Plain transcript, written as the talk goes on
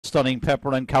Stunning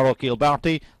Pepper and CARROWKEAL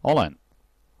BARTY. All in.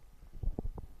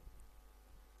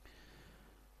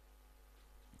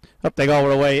 Up they go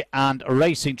away, and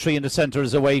Racing 3 in the centre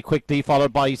is away quickly,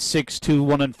 followed by 6, 2,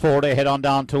 1 and 4. They head on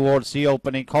down towards the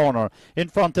opening corner. In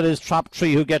front it is Trap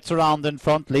 3 who gets around in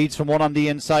front, leads from 1 on the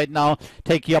inside now.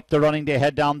 Taking up the running, they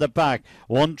head down the back.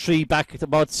 1, 3 back at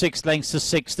about 6 lengths to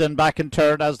 6th, and back in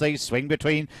third as they swing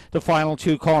between the final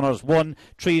 2 corners. 1,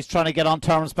 3 is trying to get on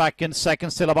terms back in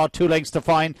second, still about 2 lengths to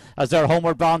find as they're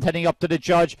homeward bound, heading up to the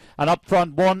judge. And up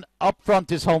front, 1 up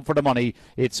front is home for the money.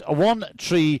 It's 1,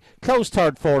 3, close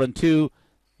third, 4 and 2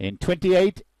 in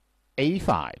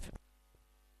 28.85.